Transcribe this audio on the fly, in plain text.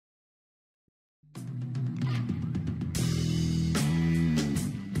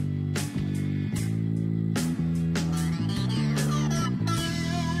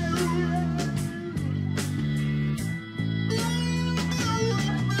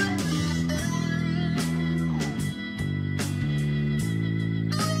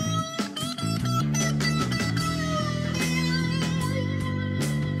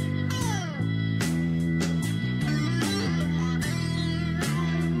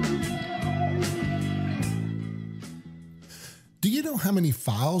you know how many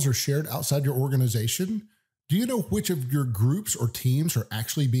files are shared outside your organization? Do you know which of your groups or teams are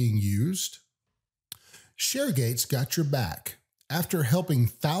actually being used? ShareGate's got your back. After helping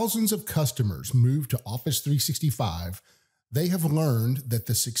thousands of customers move to Office 365, they have learned that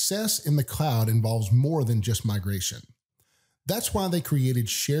the success in the cloud involves more than just migration. That's why they created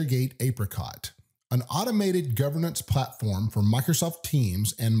ShareGate Apricot, an automated governance platform for Microsoft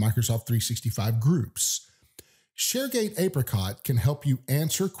Teams and Microsoft 365 groups. ShareGate Apricot can help you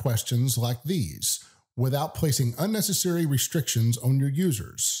answer questions like these without placing unnecessary restrictions on your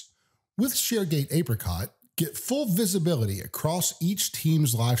users. With ShareGate Apricot, get full visibility across each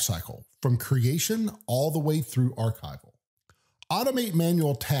team's lifecycle, from creation all the way through archival. Automate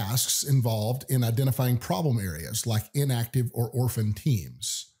manual tasks involved in identifying problem areas like inactive or orphan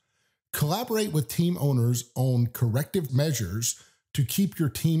teams. Collaborate with team owners on corrective measures to keep your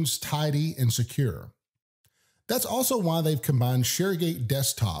teams tidy and secure. That's also why they've combined ShareGate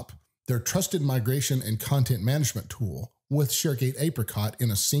Desktop, their trusted migration and content management tool, with ShareGate Apricot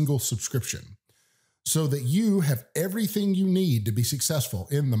in a single subscription, so that you have everything you need to be successful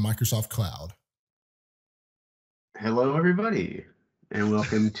in the Microsoft Cloud. Hello, everybody, and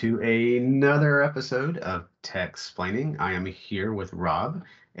welcome to another episode of Tech-Splaining. I am here with Rob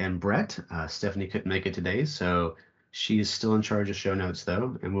and Brett. Stephanie couldn't make it today, so she is still in charge of show notes,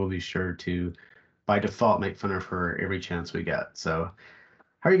 though, and we'll be sure to, by default, make fun of her every chance we get. So,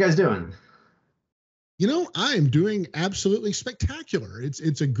 how are you guys doing? You know, I am doing absolutely spectacular.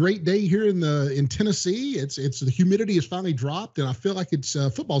 It's a great day here in Tennessee. It's the humidity has finally dropped, and I feel like it's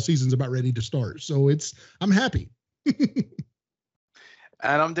football season's about ready to start. So I'm happy. And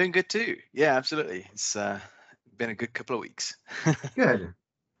I'm doing good too. Yeah, absolutely. It's been a good couple of weeks. Good.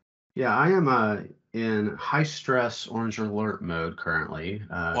 Yeah, I am in high stress orange alert mode currently.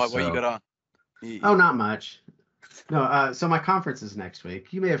 What you got on? Oh, not much. No, so my conference is next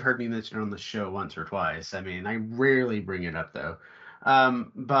week. You may have heard me mention it on the show once or twice. I mean, I rarely bring it up, though.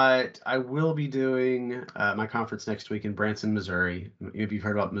 But I will be doing my conference next week in Branson, Missouri. Maybe you've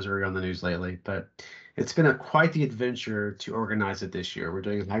heard about Missouri on the news lately, but it's been quite the adventure to organize it this year. We're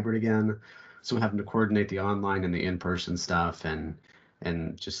doing a hybrid again, so I'm having to coordinate the online and the in-person stuff, and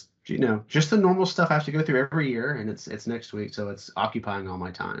just the normal stuff I have to go through every year, and it's next week, so it's occupying all my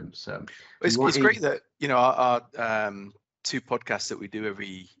time. So it's great that our two podcasts that we do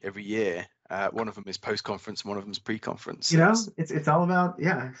every year. One of them is post-conference, and one of them is pre-conference. It's all about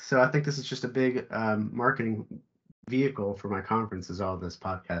So I think this is just a big marketing vehicle for my conference. Is all this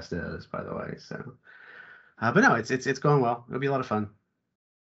podcast is, by the way. So, but no, it's going well. It'll be a lot of fun.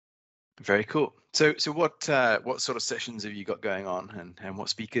 Very cool. So what sort of sessions have you got going on, and what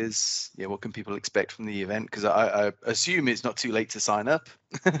speakers? Yeah, what can people expect from the event? Because I assume it's not too late to sign up.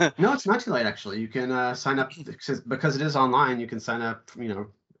 No, it's not too late actually. You can sign up because it is online. You can sign up,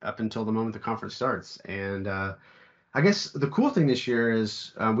 up until the moment the conference starts. And I guess the cool thing this year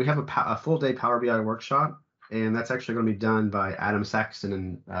is we have a full day Power BI workshop, and that's actually going to be done by Adam Saxton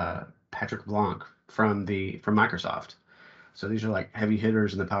and Patrick Blanc from Microsoft. So these are like heavy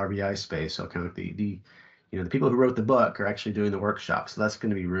hitters in the Power BI space. So kind of the people who wrote the book are actually doing the workshop. So that's going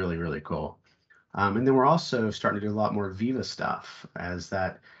to be really, really cool. And then we're also starting to do a lot more Viva stuff as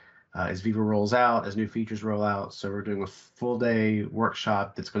Viva rolls out, as new features roll out. So we're doing a full day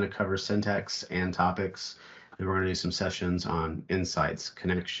workshop that's going to cover syntax and topics. And we're going to do some sessions on insights,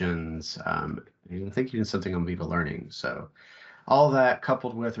 connections, and I think even something on Viva Learning. So all that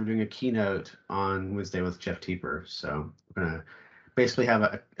coupled with, we're doing a keynote on Wednesday with Jeff Teeper. So we're going to basically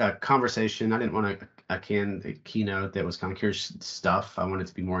have a conversation. I didn't want a keynote that was kind of curious stuff. I wanted it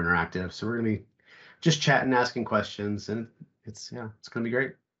to be more interactive. So we're going to be just chatting, asking questions, and it's going to be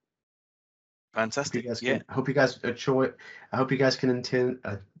great. Fantastic. I hope you guys enjoy. I hope you guys can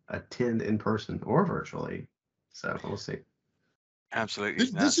attend in person or virtually. So we'll see. Absolutely.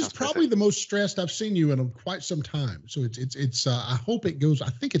 This is probably the most stressed I've seen you in quite some time. So it's I hope it goes. I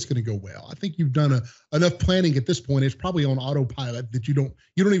think it's going to go well. I think you've done enough planning at this point. It's probably on autopilot that you don't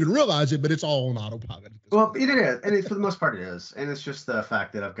even realize it, but it's all on autopilot. Well, it is, and for the most part it is, and it's just the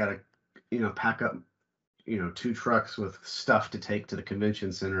fact that I've got to, pack up, 2 trucks with stuff to take to the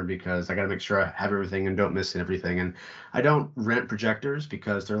convention center because I got to make sure I have everything and don't miss everything. And I don't rent projectors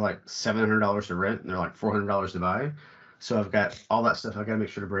because they're like $700 to rent and they're like $400 to buy. So I've got all that stuff I've got to make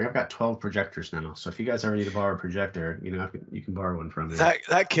sure to bring. I've got 12 projectors now. So if you guys ever need to borrow a projector, you can borrow one from me.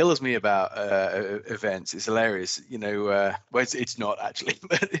 That kills me about events. It's hilarious. Well, it's not actually,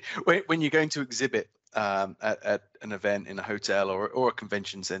 but when you're going to exhibit at an event in a hotel or a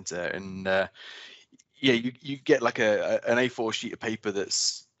convention center, and you get like an A4 sheet of paper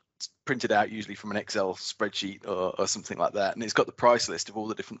that's printed out usually from an Excel spreadsheet or something like that, and it's got the price list of all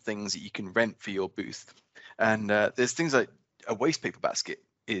the different things that you can rent for your booth. And there's things like a waste paper basket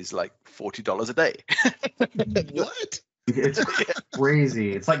is like $40 a day. What? It's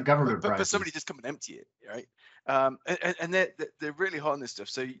crazy. It's like government but prices. somebody just come and empty it, right? And they're really hot on this stuff.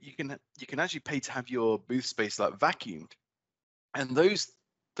 So you can actually pay to have your booth space like vacuumed, and those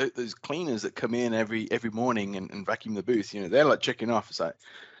cleaners that come in every morning and vacuum the booth, they're like checking off. It's like,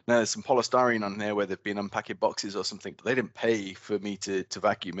 no, there's some polystyrene on there where they've been unpacking boxes or something, but they didn't pay for me to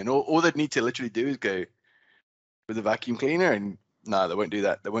vacuum. And all they'd need to literally do is go with a vacuum cleaner, and no, they won't do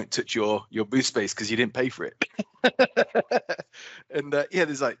that. They won't touch your booth space because you didn't pay for it. And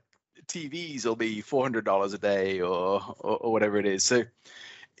there's like TVs will be $400 a day or whatever it is. So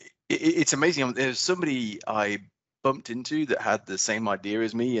it's amazing. There's somebody I bumped into that had the same idea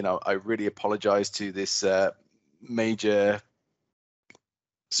as me, and I really apologize to this major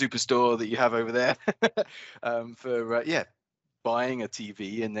superstore that you have over there for buying a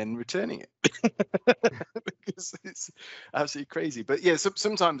TV and then returning it because it's absolutely crazy. But yeah,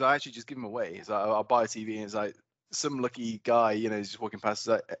 sometimes I actually just give them away. It's like, I'll buy a TV and it's like some lucky guy, just walking past, is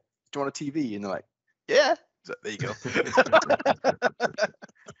like, do you want a TV? And they're like, yeah. So there you go.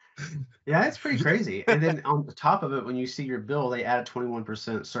 Yeah, it's pretty crazy. And then on the top of it, when you see your bill, they add a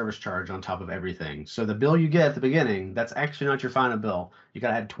 21% service charge on top of everything. So the bill you get at the beginning, that's actually not your final bill. You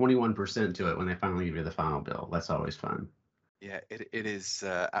got to add 21% to it when they finally give you the final bill. That's always fun. Yeah, it is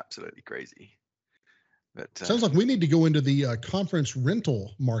absolutely crazy. But sounds like we need to go into the conference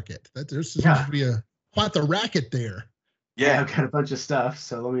rental market. That there seems to be quite the racket there. Yeah, I've got a bunch of stuff,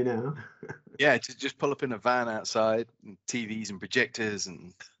 so let me know. Yeah, to just pull up in a van outside, and TVs and projectors,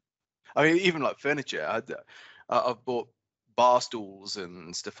 and I mean even like furniture. I've bought bar stools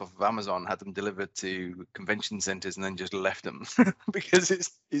and stuff off of Amazon, had them delivered to convention centers, and then just left them because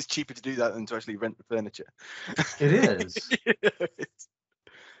it's cheaper to do that than to actually rent the furniture. It is. It's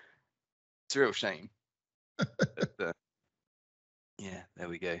a real shame. But, yeah, there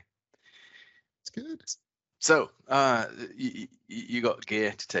we go. It's good. So you got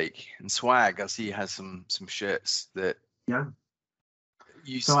gear to take and swag. I see you has some shirts that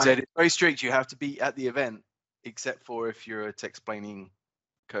you said it's very strict. You have to be at the event, except for if you're a Texplaining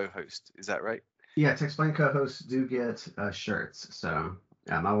co-host. Is that right? Yeah, Texplain co-hosts do get shirts. So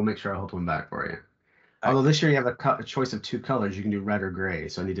I will make sure I hold one back for you. Although this year you have a choice of 2 colors. You can do red or gray.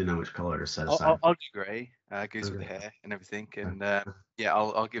 So I need to know which color to set aside. I'll do gray. Goes with the hair and everything. And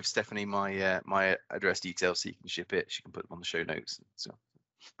I'll give Stephanie my address details so you can ship it. She can put them on the show notes. So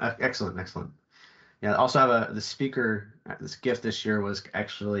excellent. Yeah. I also have the speaker. This gift this year was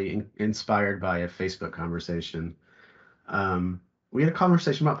actually inspired by a Facebook conversation. We had a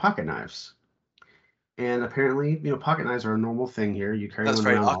conversation about pocket knives, and apparently, pocket knives are a normal thing here. You carry one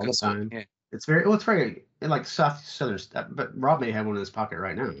around all the time. Yeah. It's very like southern stuff. But Rob may have one in his pocket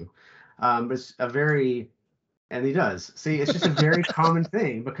right now. But it's and he does. See, it's just a very common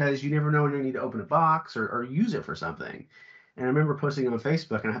thing because you never know when you need to open a box or use it for something. And I remember posting on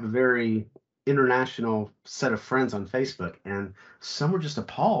Facebook, and I have a very international set of friends on Facebook, and some were just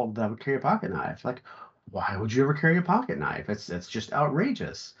appalled that I would carry a pocket knife. Like, why would you ever carry a pocket knife? It's just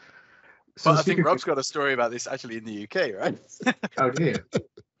outrageous. So I think Rob's got a story about this actually in the UK, right? Oh, do you?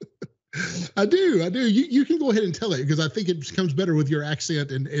 I do. You can go ahead and tell it because I think it becomes better with your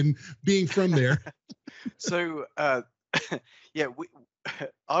accent and being from there. So, I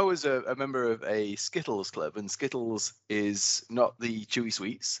was a member of a Skittles club, and Skittles is not the chewy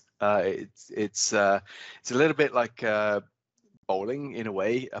sweets. It's a little bit like bowling in a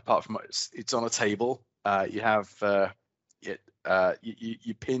way. Apart from it's on a table. You have your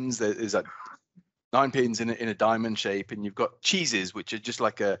pins. There's like 9 pins in a diamond shape, and you've got cheeses, which are just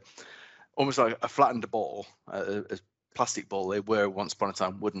like almost like a flattened ball, a plastic ball. They were once upon a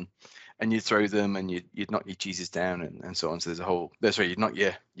time wooden, and you throw them, and you'd knock your cheeses down, and so on. So you'd knock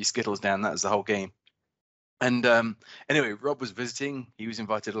your Skittles down. That was the whole game. And anyway, Rob was visiting. He was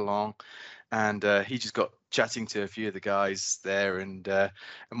invited along, and he just got chatting to a few of the guys there, and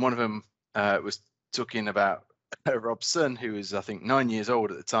one of them was talking about Rob's son, who was I think 9 years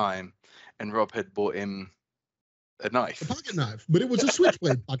old at the time, and Rob had bought him a knife, a pocket knife, but it was a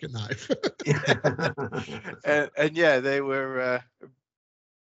switchblade pocket knife. and they were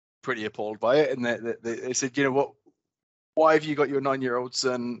pretty appalled by it, and they said, you know what, why have you got your 9-year-old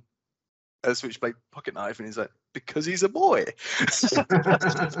son a switchblade pocket knife? And he's like, because he's a boy.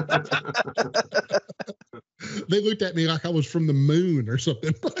 They looked at me like I was from the moon or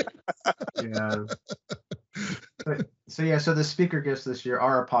something. Yeah. So the speaker gifts this year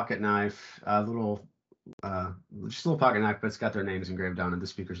are a pocket knife, a little just a little pocket knife, but it's got their names engraved on it, the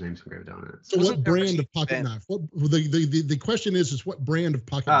speaker's names engraved on it. So Wasn't what there brand any of pocket event- knife? What the question is what brand of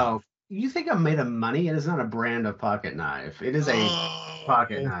pocket knife? Oh, you think I'm made of money? It is not a brand of pocket knife. It is a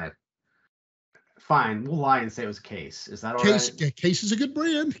pocket knife. Fine, we'll lie and say it was Case. Is that all Case, right? Case is a good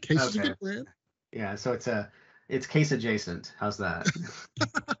brand. Case is a Okay. good brand. Yeah, so it's Case adjacent. How's that?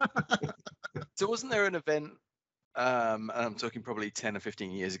 So wasn't there an event? And I'm talking probably 10 or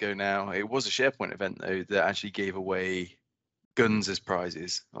 15 years ago now. It was a SharePoint event though that actually gave away guns as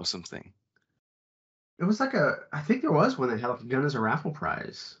prizes or something. It was like I think there was one that had like a gun as a raffle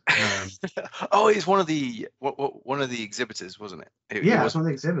prize. Oh, it's one of the one of the exhibitors, wasn't it? Yeah, it it's one of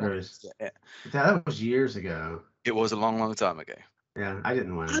the exhibitors. Yeah, That was years ago. it was a long time ago. Yeah, I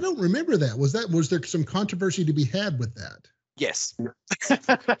didn't win. I don't remember that. Was there some controversy to be had with that? Yes.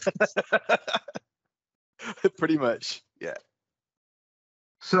 Pretty much. Yeah.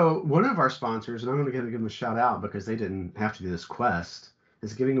 So one of our sponsors, and I'm going to give them a shout out because they didn't have to do this quest,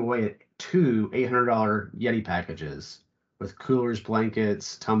 is giving away 2 $800 Yeti packages with coolers,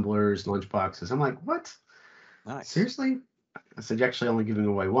 blankets, tumblers, lunch boxes. I'm like, what? Nice. Seriously? I said, you're actually only giving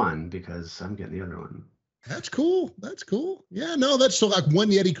away one because I'm getting the other one. That's cool. That's cool. Yeah, no, that's so like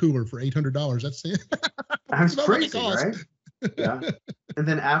one Yeti cooler for $800. That's it. That's about what it crazy, costs. right? Yeah. And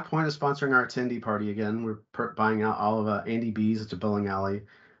then AppPoint is sponsoring our attendee party again. We're buying out all of Andy B's. It's a bowling alley.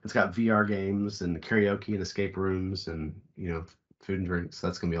 It's got VR games and karaoke and escape rooms and, food and drinks. So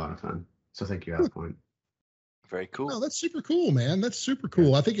that's going to be a lot of fun. So thank you, AppPoint. Very cool. No, that's super cool, man. That's super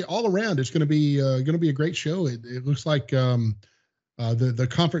cool. I think all around it's going to be a great show. It looks like the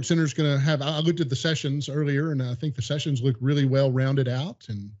conference center is going to have. I looked at the sessions earlier, and I think the sessions look really well rounded out,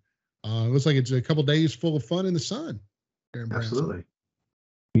 and it looks like it's a couple days full of fun in the sun. Absolutely,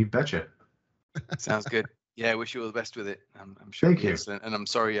 you betcha. Sounds good. Yeah, I wish you all the best with it. I'm sure Thank it'll be you. excellent, and I'm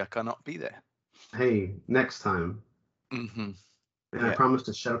sorry I cannot be there. Hey, next time. Mm-hmm. And I promise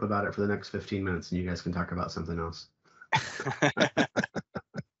to shut up about it for the next 15 minutes, and you guys can talk about something else.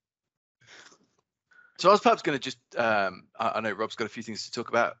 So I was perhaps going to just, I know Rob's got a few things to talk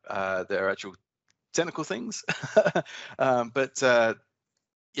about. There are actual technical things, but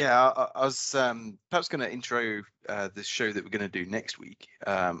yeah, I was perhaps going to intro the show that we're going to do next week,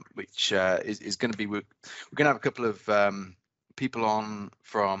 which is going to be, we're going to have a couple of people on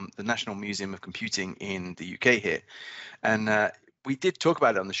from the National Museum of Computing in the UK here. And we did talk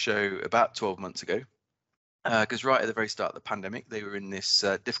about it on the show about 12 months ago. Because right at the very start of the pandemic, they were in this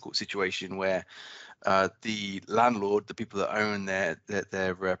difficult situation where the landlord, the people that own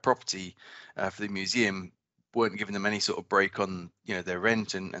their property for the museum, weren't giving them any sort of break on their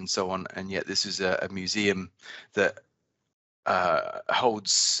rent and so on. And yet this is a museum that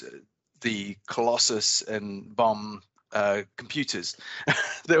holds the Colossus and bomb computers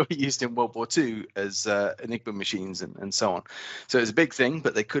that were used in World War II as Enigma machines and so on. So it was a big thing,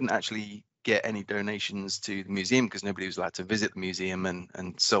 but they couldn't actually get any donations to the museum because nobody was allowed to visit the museum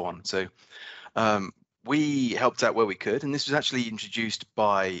and so on. So we helped out where we could, and this was actually introduced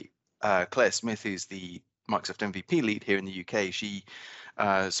by Claire Smith, who's the Microsoft MVP lead here in the UK. She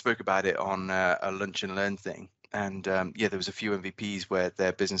spoke about it on a lunch and learn thing. And yeah, there was a few MVPs where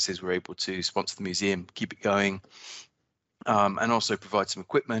their businesses were able to sponsor the museum, keep it going, and also provide some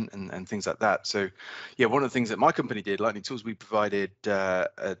equipment and things like that. So yeah, one of the things that my company did, Lightning Tools, we provided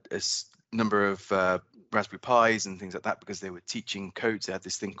a number of Raspberry Pis and things like that because they were teaching codes. They had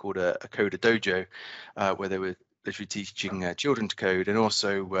this thing called a Coder Dojo, where they were literally teaching children to code, and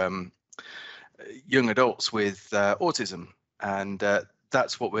also young adults with autism. And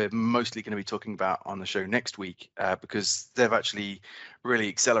that's what we're mostly going to be talking about on the show next week, because they've actually really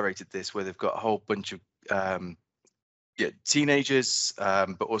accelerated this, where they've got a whole bunch of teenagers,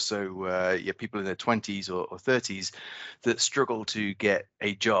 but also people in their 20s or 30s that struggle to get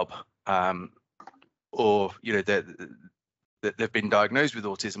a job, or that they've been diagnosed with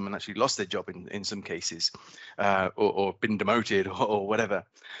autism and actually lost their job in some cases, or been demoted or whatever.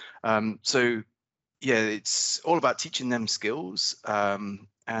 So yeah, it's all about teaching them skills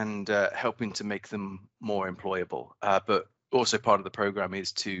and helping to make them more employable. But also part of the program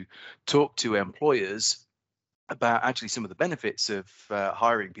is to talk to employers about actually some of the benefits of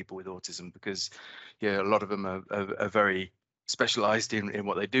hiring people with autism, because a lot of them are very specialized in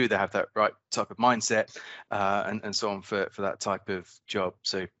what they do. They have that right type of mindset and so on for that type of job.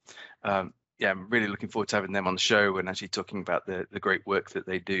 So yeah, I'm really looking forward to having them on the show and actually talking about the great work that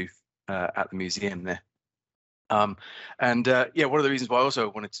they do at the museum there. And yeah, one of the reasons why I also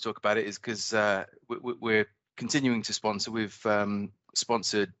wanted to talk about it is because we're continuing to sponsor. We've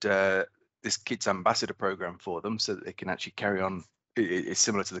sponsored this Kids Ambassador program for them so that they can actually carry on it's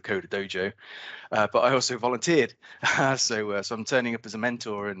similar to the Coder Dojo, but I also volunteered. So I'm turning up as a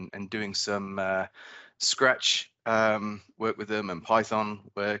mentor and doing some Scratch work with them and Python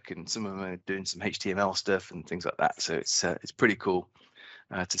work, and some of them are doing some HTML stuff and things like that. So it's pretty cool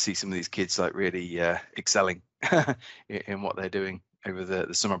to see some of these kids like really excelling in what they're doing over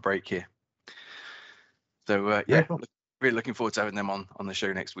the summer break here. So yeah, cool. Really looking forward to having them on the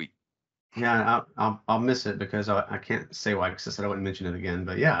show next week. Yeah, I'll miss it because I can't say why, because I said I wouldn't mention it again.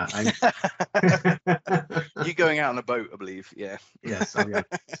 But yeah, you going out on a boat, I believe. Yeah. Yes. Oh, yeah.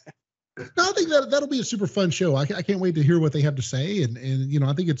 No, I think that'll be a super fun show. I can't wait to hear what they have to say, and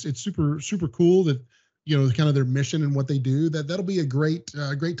I think it's super cool that kind of their mission and what they do. That'll be a great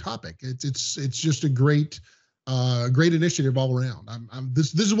topic. It's just a great initiative all around.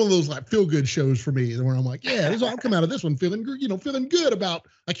 This is one of those like feel good shows for me where I'm like, yeah, I'll come out of this one feeling good about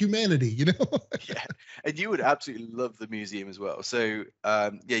like humanity. Yeah, and you would absolutely love the museum as well. So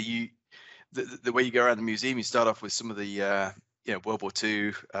the way you go around the museum, you start off with some of the World War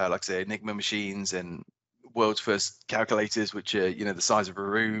II, like I say, Enigma machines and world's first calculators, which are the size of a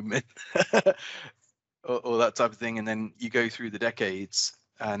room, and all that type of thing. And then you go through the decades,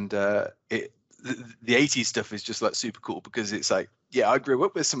 and the 80s stuff is just like super cool because it's like, I grew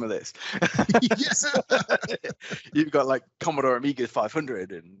up with some of this. Yes. You've got like Commodore Amiga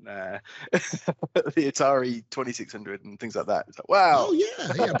 500 and the Atari 2600 and things like that. It's like, wow. Oh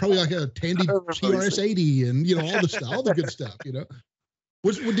yeah, probably like a Tandy TRS-80 and all the stuff, all the good stuff.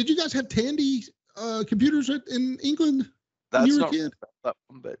 Did you guys have Tandy computers in England when you were a kid? That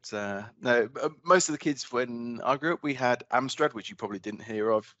one, but no. Most of the kids when I grew up, we had Amstrad, which you probably didn't hear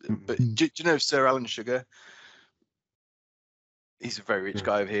of. But do you know Sir Alan Sugar? He's a very rich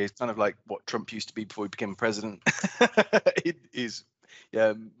guy over here. He's kind of like what Trump used to be before he became president. He's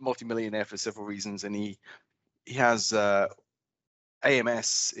multi-millionaire for several reasons, and he has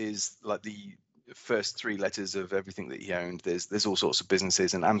AMS is like the first three letters of everything that he owned. There's all sorts of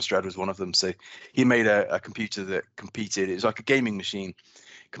businesses, and Amstrad was one of them. So he made a computer that competed. It was like a gaming machine,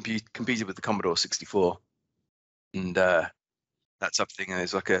 competed with the Commodore 64, and that type of thing. And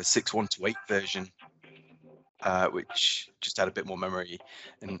there's like a 6128 version, which just had a bit more memory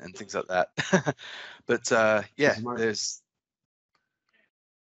and things like that. But there's.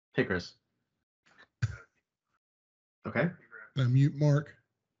 Hey, Chris. Okay. I mute Mark.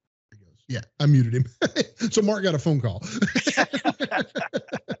 Yeah, I muted him. So Mark got a phone call. I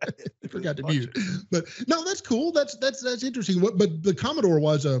forgot to mute. But no, that's cool. That's interesting. But the Commodore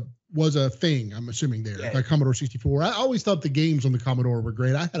was a thing, I'm assuming there. Yeah. Like Commodore 64. I always thought the games on the Commodore were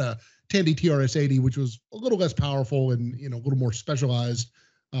great. I had a Tandy TRS-80, which was a little less powerful and a little more specialized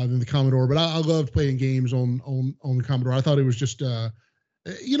than the Commodore. But I loved playing games on the Commodore. I thought it was just it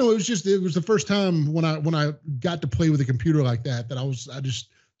was the first time when I got to play with a computer like that I just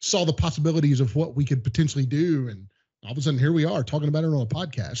saw the possibilities of what we could potentially do, and all of a sudden here we are talking about it on a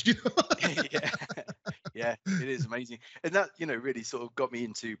podcast. Yeah, it is amazing, and that really sort of got me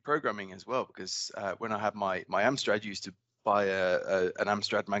into programming as well, because when I had my Amstrad, I used to buy an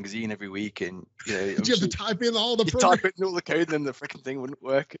Amstrad magazine every week, and you have to type in all the type in all the code, and then the freaking thing wouldn't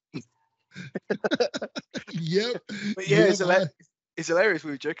work. Yep. But yeah, it's hilarious.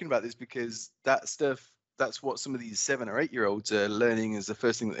 We were joking about this because that stuff. That's what some of these 7 or 8 year olds are learning as the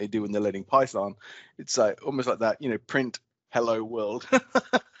first thing that they do when they're learning Python. It's like almost like that, print hello world, and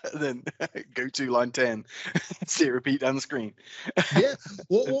then go to line 10, see it repeat down the screen. Yeah.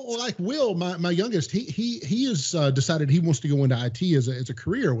 Well, like Will, my youngest, he has decided he wants to go into IT as a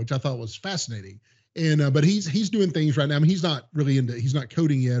career, which I thought was fascinating. And but he's doing things right now. I mean, he's not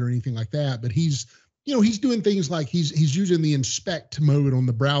coding yet or anything like that, but he's doing things like he's using the inspect mode on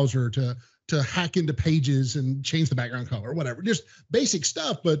the browser to hack into pages and change the background color or whatever, just basic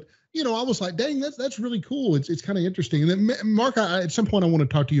stuff. But, I was like, dang, that's really cool. It's kind of interesting. And then Mark, at some point I want to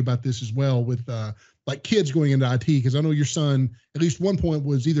talk to you about this as well with like kids going into IT, because I know your son at least one point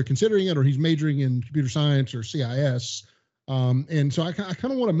was either considering it or he's majoring in computer science or CIS. And so I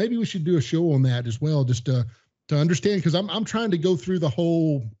kind of want to, maybe we should do a show on that as well, just to understand, because I'm trying to go through the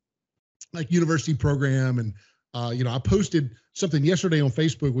whole like university program. And I posted something yesterday on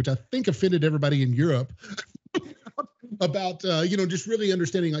Facebook, which I think offended everybody in Europe about, just really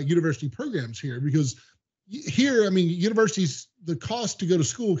understanding like university programs here, because here, I mean, universities, the cost to go to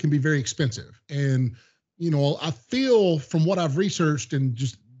school can be very expensive. And, I feel from what I've researched and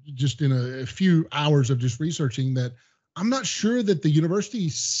just in a few hours of just researching, that I'm not sure that the university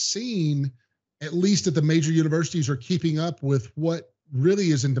scene, at least at the major universities, are keeping up with what really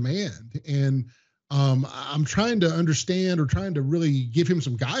is in demand. And I'm trying to understand, or trying to really give him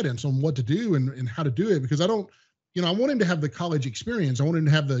some guidance on what to do and how to do it, because I don't I want him to have the college experience. I want him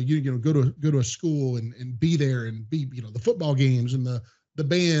to have the, go to a school and be there and be, the football games and the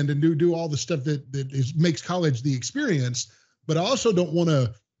band and do all the stuff that makes college the experience. But I also don't want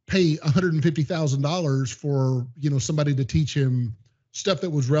to pay $150,000 for, somebody to teach him stuff that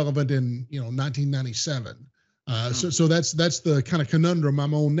was relevant in, 1997. So that's the kind of conundrum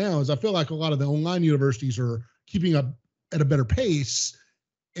I'm on now, is I feel like a lot of the online universities are keeping up at a better pace,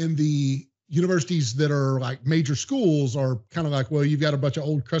 and the universities that are like major schools are kind of like, well, you've got a bunch of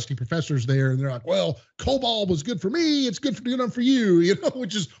old crusty professors there, and they're like, well, COBOL was good for me, it's good enough for you,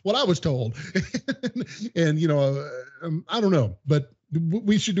 which is what I was told. And I don't know, but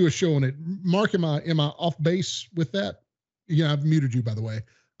we should do a show on it. Mark, am I off base with that? Yeah, I've muted you, by the way.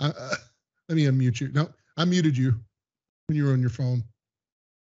 Let me unmute you. No, I muted you when you were on your phone.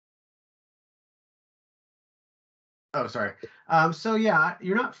 Oh, sorry. So yeah,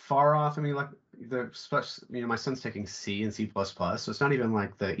 you're not far off. I mean, like my son's taking C and C++, so it's not even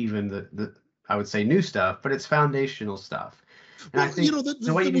like the I would say new stuff, but it's foundational stuff. And I think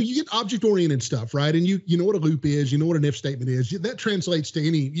you get object-oriented stuff, right? And you know what a loop is, you know what an if statement is. That translates to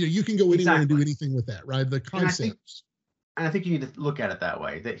any, you can go anywhere and do anything with that, right? The concepts. And I think you need to look at it that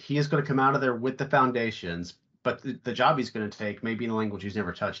way, that he is going to come out of there with the foundations, but the job he's going to take may be in a language he's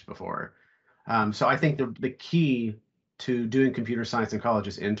never touched before. So I think the key to doing computer science in college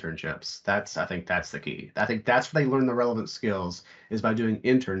is internships. I think that's the key. I think that's where they learn the relevant skills, is by doing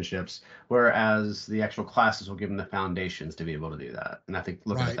internships, whereas the actual classes will give them the foundations to be able to do that. And I think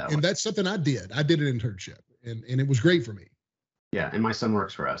look at it that way. And that's something I did. I did an internship, and it was great for me. Yeah, and my son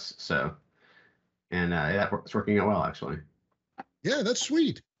works for us, so it's working out well, actually. Yeah, that's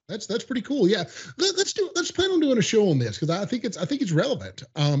sweet. That's pretty cool. Yeah, let's plan on doing a show on this, because I think it's relevant.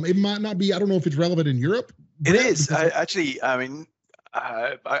 It might not be. I don't know if it's relevant in Europe. It is. I mean,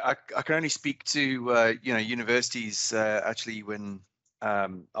 I can only speak to universities. Actually, when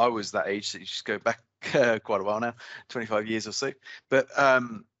I was that age, so you just go back quite a while now, 25 years or so. But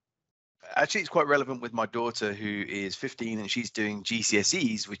actually, it's quite relevant with my daughter, who is 15, and she's doing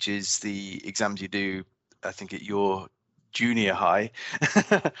GCSEs, which is the exams you do, I think, at your junior high.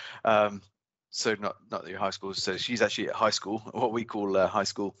 So not your high school. So she's actually at high school, what we call high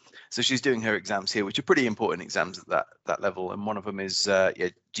school. So she's doing her exams here, which are pretty important exams at that level. And one of them is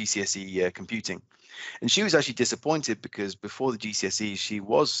GCSE computing. And she was actually disappointed, because before the GCSEs, she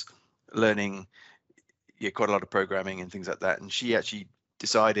was learning quite a lot of programming and things like that. And she actually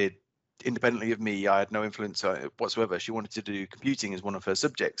decided, independently of me, I had no influence whatsoever, she wanted to do computing as one of her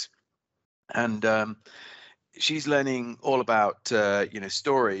subjects. And she's learning all about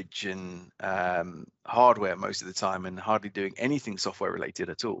storage and hardware most of the time, and hardly doing anything software related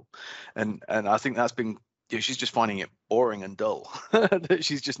at all. And I think that's been, she's just finding it boring and dull. That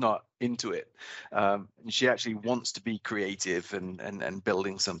she's just not into it. And she actually wants to be creative and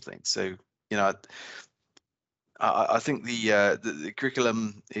building something. So I think the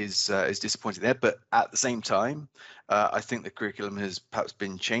curriculum is disappointing there, but at the same time, I think the curriculum has perhaps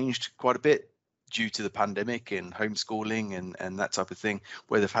been changed quite a bit due to the pandemic and homeschooling and that type of thing,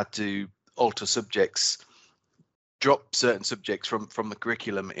 where they've had to alter subjects, drop certain subjects from the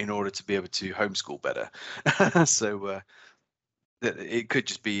curriculum in order to be able to homeschool better. So it could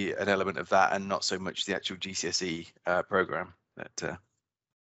just be an element of that, and not so much the actual GCSE program. So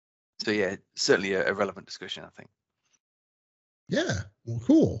yeah, certainly a relevant discussion, I think. Yeah, well,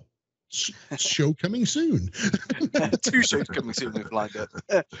 cool. Show coming soon. 2 shows coming soon we've lined up.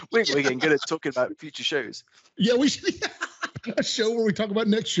 We're getting good at talking about future shows. Yeah, we should. A show where we talk about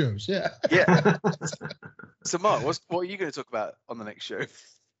next shows. Yeah. Yeah. So Mark, what are you going to talk about on the next show?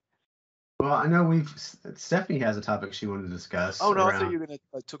 Well, I know Stephanie has a topic she wanted to discuss. Oh no, I thought you were going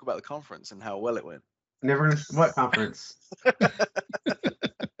to talk about the conference and how well it went. What conference?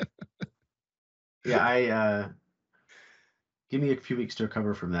 Yeah, give me a few weeks to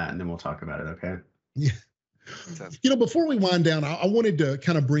recover from that, and then we'll talk about it, okay? Yeah. Before we wind down, I wanted to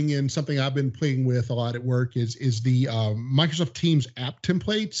kind of bring in something I've been playing with a lot at work is the Microsoft Teams app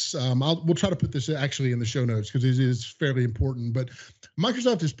templates. We'll try to put this actually in the show notes, because it is fairly important. But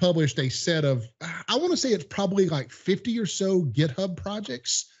Microsoft has published a set of, I want to say it's probably like 50 or so GitHub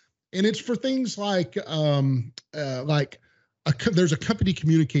projects, and it's for things like there's a company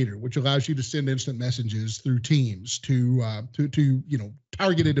communicator, which allows you to send instant messages through Teams to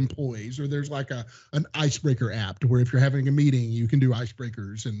targeted employees, or there's like an icebreaker app to where if you're having a meeting, you can do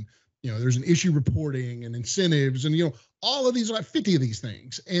icebreakers, and there's an issue reporting and incentives, and all of these, like 50 of these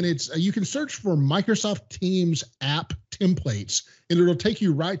things. And it's you can search for Microsoft Teams app templates, and it'll take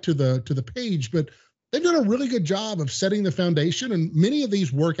you right to the page. But they've done a really good job of setting the foundation, and many of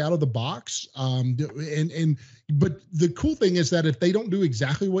these work out of the box. But the cool thing is that if they don't do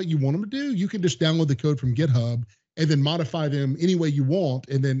exactly what you want them to do, you can just download the code from GitHub and then modify them any way you want,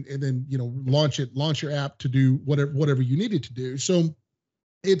 and then launch your app to do whatever you need it to do. So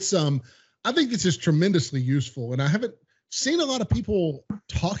it's I think this is tremendously useful, and I haven't seen a lot of people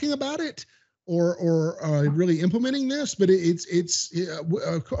talking about it or really implementing this, but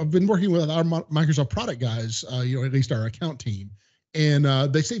I've been working with our Microsoft product guys, at least our account team, and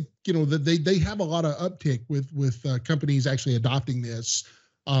they say that they have a lot of uptick with companies actually adopting this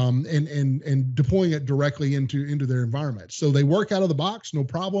and deploying it directly into their environment. So they work out of the box, no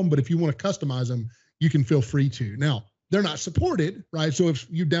problem. But if you want to customize them, you can feel free to. Now, they're not supported, right? So if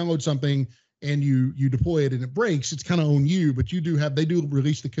you download something and you deploy it and it breaks, it's kind of on you, but they do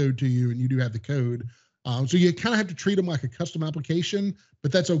release the code to you, and you do have the code. So you kind of have to treat them like a custom application,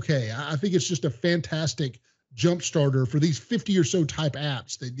 but that's okay. I think it's just a fantastic jump starter for these 50 or so type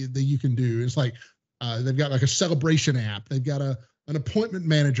apps that you can do. It's like they've got like a celebration app. They've got an appointment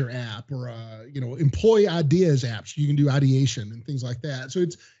manager app, or employee ideas apps. You can do ideation and things like that. So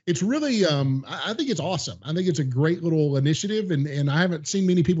it's really I think it's awesome. I think it's a great little initiative, and I haven't seen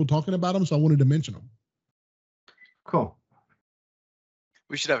many people talking about them, so I wanted to mention them. Cool.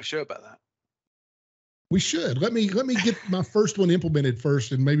 We should have a show about that. We should. Let me get my first one implemented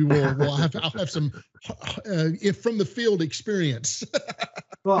first, and maybe I'll have some from the field experience.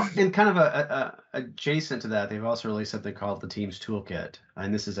 Well, and kind of adjacent to that, they've also released something called the Teams Toolkit,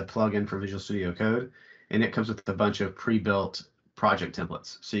 and this is a plugin for Visual Studio Code, and it comes with a bunch of pre-built project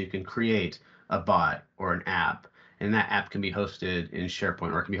templates, so you can create a bot or an app, and that app can be hosted in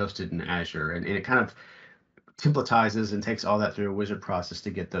SharePoint or it can be hosted in Azure, and it kind of templatizes and takes all that through a wizard process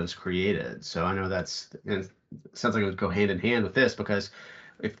to get those created. So I know and it sounds like it would go hand in hand with this, because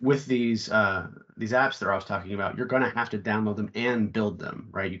if with these apps that I was talking about, you're going to have to download them and build them,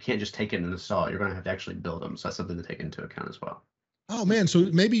 right? You can't just take it and install it. You're going to have to actually build them. So that's something to take into account as well. Oh man, so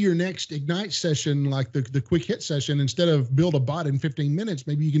maybe your next Ignite session, like the quick hit session, instead of build a bot in 15 minutes,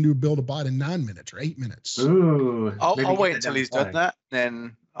 maybe you can do build a bot in 9 minutes or 8 minutes. Ooh. I'll wait until he's done that,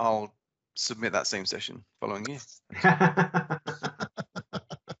 then I'll submit that same session following you.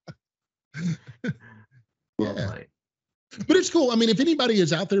 Yeah. But it's cool. I mean, if anybody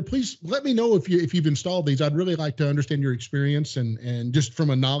is out there, please let me know if you've installed these. I'd really like to understand your experience and just from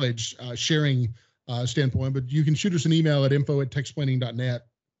a knowledge sharing standpoint. But you can shoot us an email at info@techsplaining.net.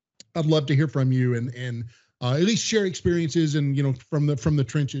 I'd love to hear from you and at least share experiences and from the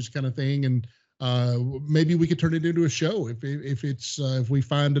trenches kind of thing. And maybe we could turn it into a show if we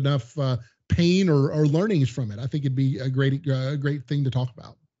find enough pain or learnings from it. I think it'd be a great thing to talk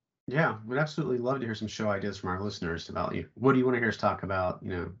about. Yeah, we'd absolutely love to hear some show ideas from our listeners about what do you want to hear us talk about.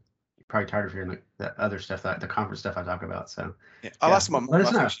 You're probably tired of hearing the other stuff, the conference stuff I talk about. So yeah, I'll ask my mom if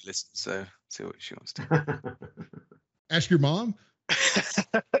she listens, so see what she wants to. Ask your mom.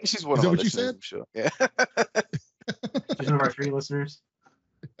 She's one of our what you listeners, said? I'm sure. Yeah. She's one of our 3 listeners.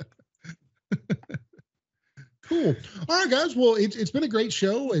 Cool. All right, guys. Well, it's been a great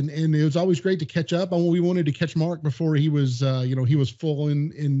show, and it was always great to catch up. We wanted to catch Mark before he was, he was full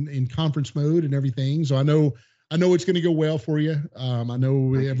in conference mode and everything. So I know it's going to go well for you. I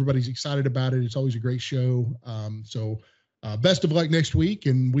know everybody's excited about it. It's always a great show. So best of luck next week,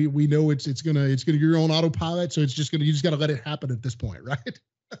 and we know it's gonna you're on autopilot, so you just got to let it happen at this point, right?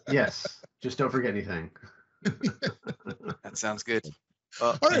 Yes. Just don't forget anything. That sounds good.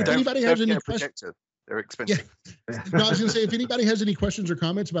 All right. If anybody has any questions? They're expensive. Yeah. No, I was going to say, if anybody has any questions or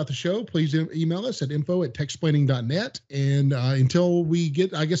comments about the show, please email us at info@techsplaining.net. And until we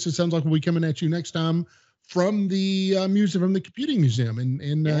get, I guess it sounds like we'll be coming at you next time from the from the Computing Museum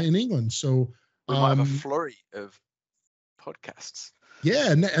in England. So we might have a flurry of podcasts.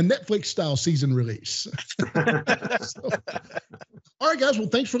 Yeah, a Netflix style season release. So, all right, guys. Well,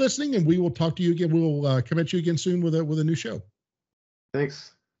 thanks for listening, and we will talk to you again. We'll come at you again soon with a new show.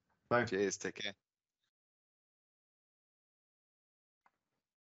 Thanks. Bye. Cheers. Take care.